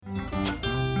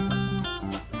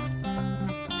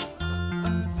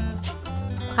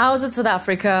How's it, South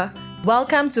Africa?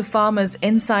 Welcome to Farmers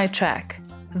Inside Track.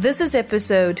 This is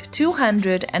episode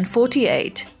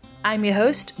 248. I'm your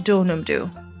host,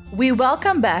 Donumdu. We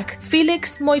welcome back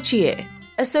Félix Meutchieye,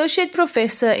 Associate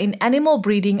Professor in Animal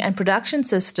Breeding and Production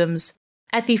Systems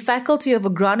at the Faculty of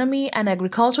Agronomy and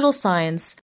Agricultural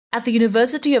Science at the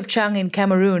University of Dschang in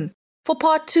Cameroon, for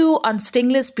part 2 on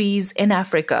stingless bees in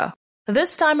Africa.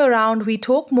 This time around, we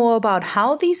talk more about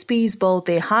how these bees build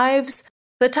their hives,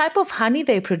 the type of honey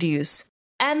they produce,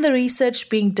 and the research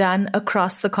being done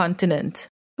across the continent.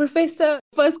 Professor,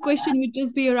 first question would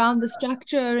just be around the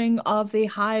structuring of their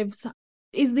hives.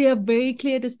 Is there a very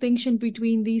clear distinction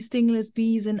between these stingless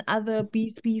bees and other bee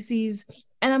species?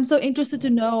 And I'm so interested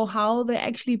to know how they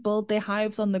actually build their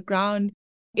hives on the ground,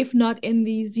 if not in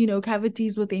these,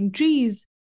 cavities within trees.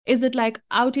 Is it like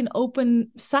out in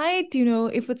open sight?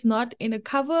 If it's not in a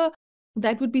cover,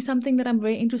 that would be something that I'm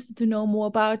very interested to know more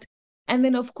about. And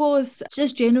then, of course,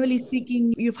 just generally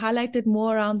speaking, you've highlighted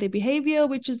more around their behavior,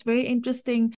 which is very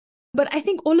interesting. But I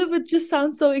think all of it just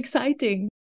sounds so exciting.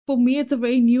 For me, it's a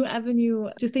very new avenue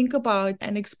to think about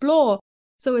and explore.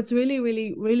 So it's really,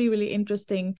 really, really, really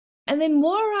interesting. And then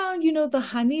more around, the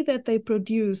honey that they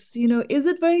produce, is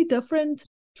it very different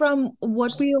from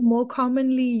what we are more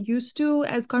commonly used to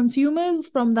as consumers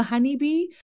from the honeybee?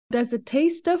 Does it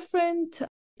taste different?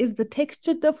 Is the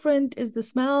texture different? Is the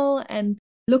smell and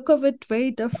look of it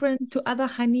very different to other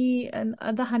honey and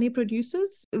other honey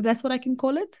producers, if that's what I can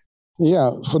call it?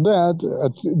 Yeah, for that,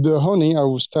 the honey, I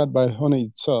will start by honey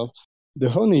itself. The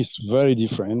honey is very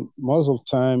different. Most of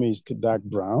the time it's dark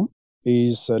brown,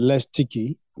 is less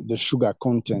sticky. The sugar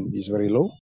content is very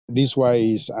low. This why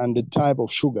and the type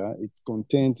of sugar it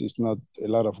contains is not a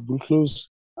lot of glucose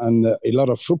and a lot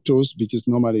of fructose because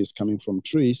normally it's coming from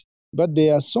trees. But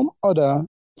there are some other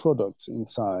products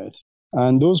inside.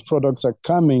 And those products are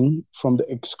coming from the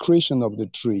excretion of the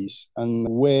trees, and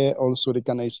where also they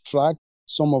can extract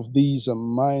some of these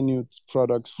minute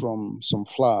products from some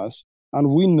flowers.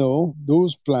 And we know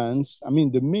those plants,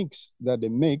 the mix that they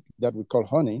make that we call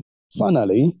honey,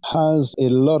 finally has a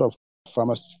lot of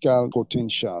pharmaceutical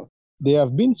potential. There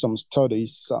have been some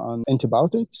studies on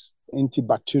antibiotics,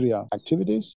 antibacterial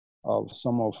activities of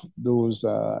some of those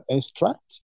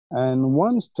extracts. And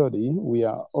one study we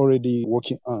are already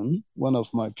working on, one of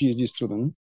my PhD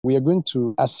students, we are going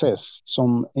to assess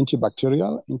some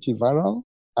antibacterial, antiviral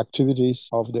activities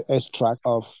of the extract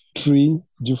of 3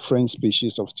 different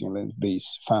species of stingless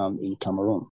bees found in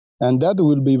Cameroon. And that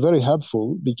will be very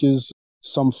helpful because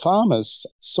some farmers,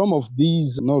 some of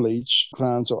these knowledge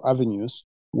grounds or avenues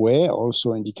were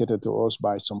also indicated to us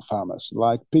by some farmers,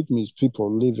 like pygmies,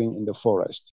 people living in the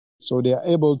forest. So they are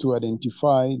able to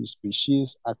identify the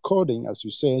species according, as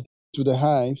you said, to the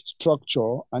hive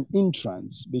structure and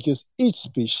entrance, because each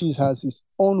species has its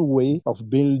own way of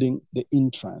building the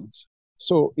entrance.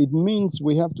 So it means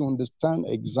we have to understand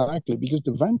exactly, because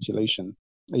the ventilation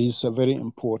is very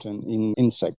important in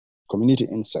community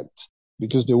insects,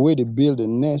 because the way they build a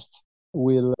nest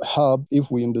will help, if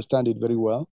we understand it very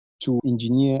well, to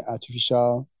engineer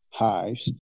artificial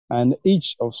hives. And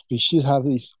each of species have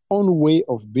its own way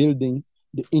of building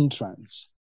the entrance.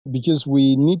 Because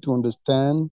we need to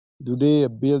understand, do they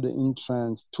build the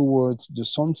entrance towards the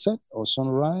sunset or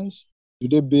sunrise? Do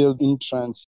they build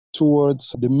entrance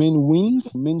towards the main wind,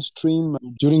 mainstream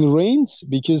during rains?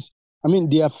 Because,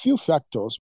 there are few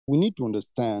factors we need to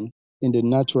understand in the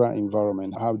natural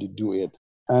environment, how they do it.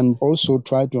 And also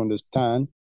try to understand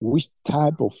which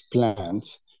type of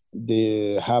plants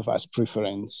they have as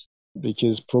preference,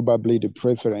 because probably the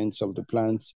preference of the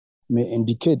plants may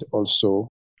indicate also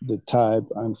the type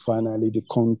and finally the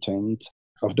content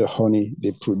of the honey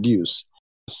they produce.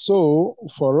 So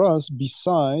for us,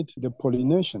 beside the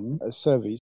pollination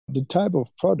service, the type of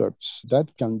products that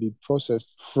can be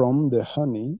processed from the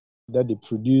honey that they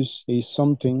produce is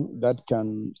something that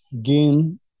can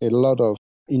gain a lot of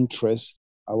interest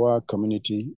our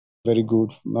community. Very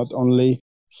good, not only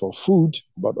for food,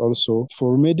 but also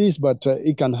for remedies, but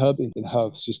it can help in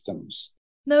health systems.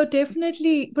 No,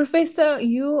 definitely. Professor,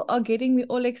 you are getting me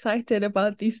all excited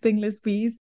about these stingless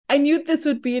bees. I knew this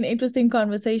would be an interesting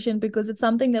conversation because it's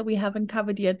something that we haven't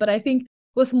covered yet, but I think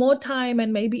with more time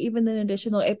and maybe even an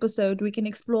additional episode, we can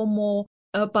explore more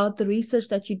about the research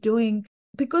that you're doing,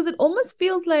 because it almost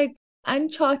feels like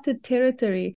uncharted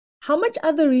territory. How much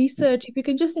other research, if you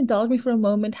can just indulge me for a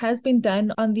moment, has been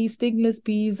done on these stingless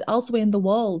bees elsewhere in the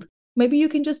world? Maybe you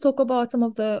can just talk about some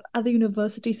of the other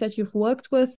universities that you've worked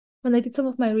with. When I did some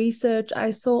of my research,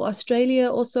 I saw Australia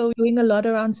also doing a lot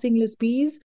around stingless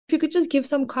bees. If you could just give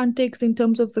some context in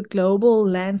terms of the global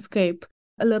landscape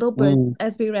a little bit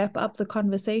as we wrap up the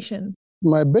conversation.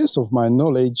 my best of my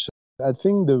knowledge, I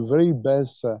think the very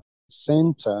best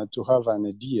center to have an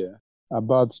idea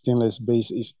about stingless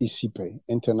bees is ICIPE,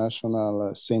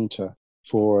 International Center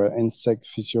for Insect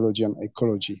Physiology and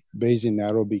Ecology, based in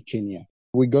Nairobi, Kenya.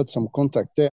 We got some contact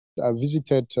there. I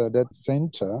visited that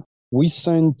center. We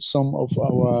sent some of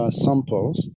our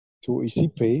samples to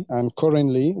ICIPE, and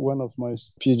currently one of my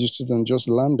PhD students just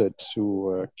landed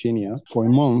to Kenya for a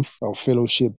month of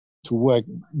fellowship to work,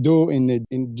 though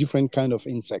in different kind of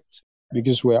insects,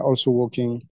 because we are also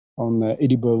working on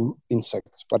edible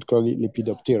insects, particularly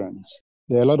lepidopterans.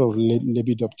 There are a lot of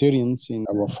lepidopterans in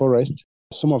our forest,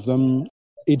 some of them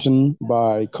eaten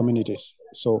by communities.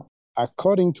 So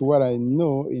according to what I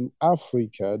know, in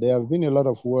Africa, there have been a lot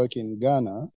of work in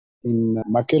Ghana, in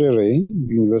Makerere,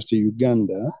 University of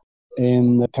Uganda,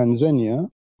 in Tanzania,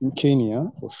 in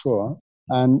Kenya for sure,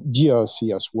 and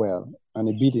DRC as well, and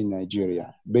a bit in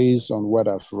Nigeria, based on what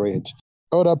I've read.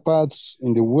 Other parts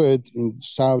in the world, in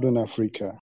Southern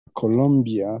Africa,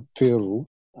 Colombia, Peru,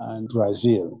 and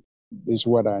Brazil, is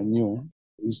what I knew.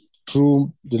 Is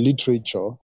through the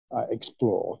literature I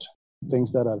explored,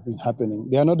 things that have been happening.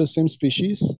 They are not the same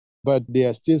species, but they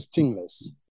are still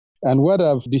stingless. And what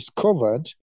I've discovered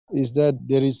is that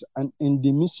there is an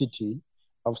endemicity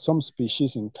of some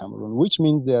species in Cameroon, which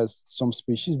means there's some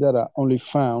species that are only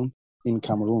found in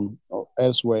Cameroon or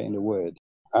elsewhere in the world.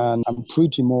 And I'm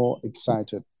pretty more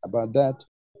excited about that,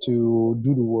 to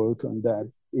do the work on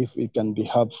that if it can be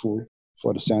helpful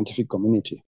for the scientific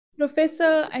community.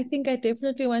 Professor, I think I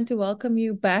definitely want to welcome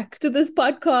you back to this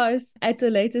podcast at a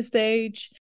later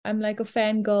stage. I'm like a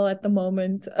fangirl at the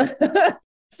moment.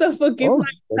 So forgive my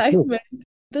excitement.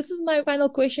 This is my final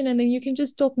question, and then you can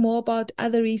just talk more about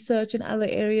other research and other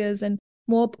areas and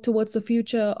more towards the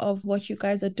future of what you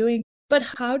guys are doing. But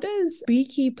how does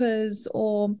beekeepers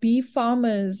or bee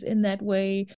farmers in that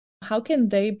way, how can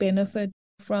they benefit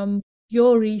from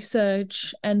your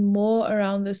research and more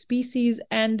around the species?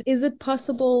 And is it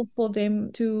possible for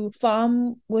them to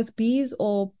farm with bees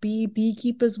or be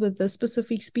beekeepers with the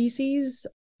specific species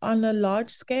on a large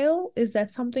scale? Is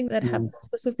that something that happens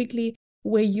specifically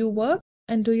where you work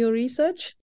and do your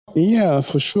research? Yeah,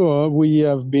 for sure. We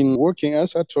have been working,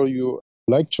 as I told you,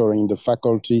 lecturing in the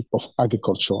Faculty of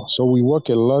Agriculture. So we work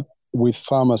a lot with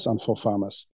farmers and for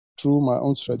farmers. Through my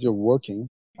own strategy of working,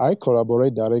 I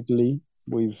collaborate directly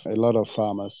with a lot of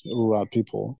farmers, rural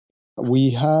people.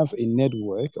 We have a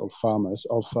network of farmers,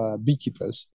 of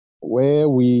beekeepers, where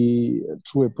we,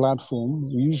 through a platform,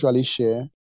 we usually share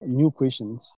new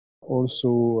questions,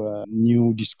 also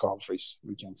new discoveries,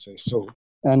 we can say so.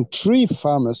 And 3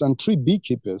 farmers and 3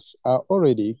 beekeepers are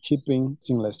already keeping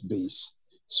stingless bees.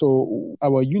 So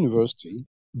our university,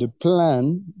 the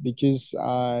plan, because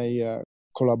I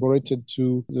collaborated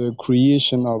to the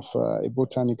creation of a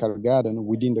botanical garden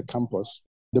within the campus,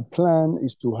 the plan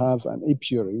is to have an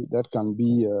apiary that can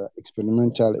be an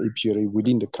experimental apiary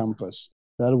within the campus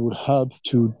that would help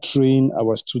to train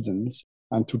our students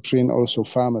and to train also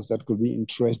farmers that could be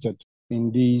interested in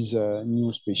these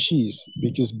new species,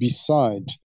 because beside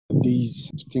these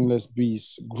stingless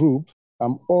bees group,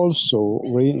 I'm also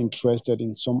really interested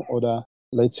in some other,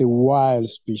 let's say, wild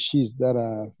species that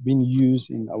have been used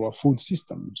in our food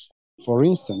systems. For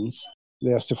instance,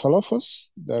 there are cephalophus,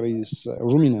 there is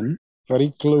ruminant,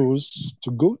 very close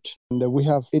to goat, and we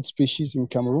have 8 species in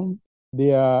Cameroon.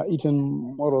 They are eaten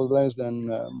more or less than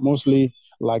mostly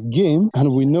like game,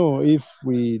 and we know if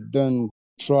we don't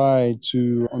try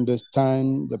to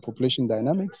understand the population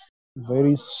dynamics,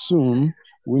 very soon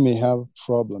we may have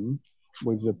problem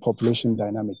with the population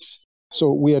dynamics.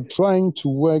 So we are trying to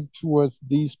work towards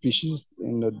these species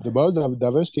in the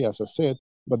biodiversity, as I said,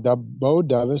 but the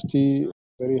biodiversity is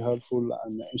very helpful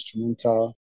and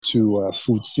instrumental to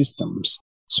food systems.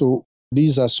 So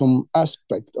these are some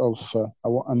aspects of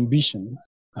our ambition,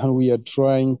 and we are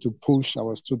trying to push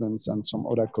our students and some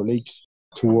other colleagues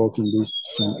to work in these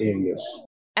different areas.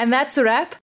 And that's a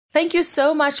wrap. Thank you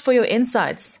so much for your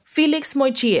insights, Félix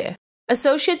Meutchieye,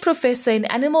 Associate Professor in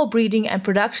Animal Breeding and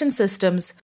Production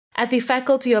Systems at the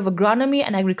Faculty of Agronomy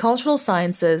and Agricultural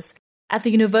Sciences at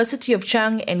the University of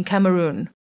Dschang in Cameroon.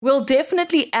 We'll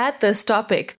definitely add this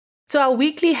topic to our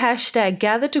weekly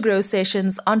 #GatherToGrow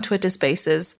sessions on Twitter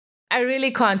Spaces. I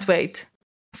really can't wait.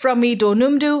 From me,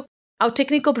 Donumdu, our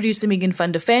technical producer Megan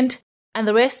van der Vent, and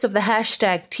the rest of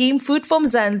the #Team Food from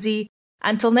Zanzi.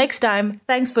 Until next time,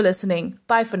 thanks for listening.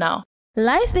 Bye for now.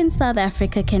 Life in South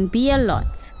Africa can be a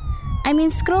lot. I mean,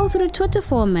 scroll through Twitter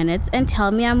for a minute and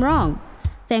tell me I'm wrong.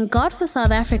 Thank God for South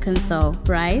Africans though,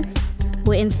 right?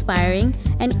 We're inspiring,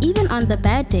 and even on the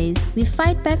bad days, we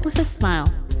fight back with a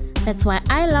smile. That's why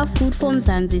I love Food for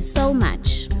Mzansi so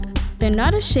much. They're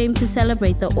not ashamed to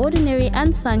celebrate the ordinary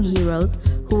unsung heroes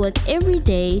who work every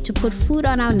day to put food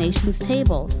on our nation's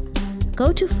tables.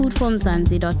 Go to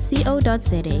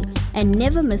foodformzansi.co.za and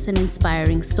never miss an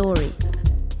inspiring story.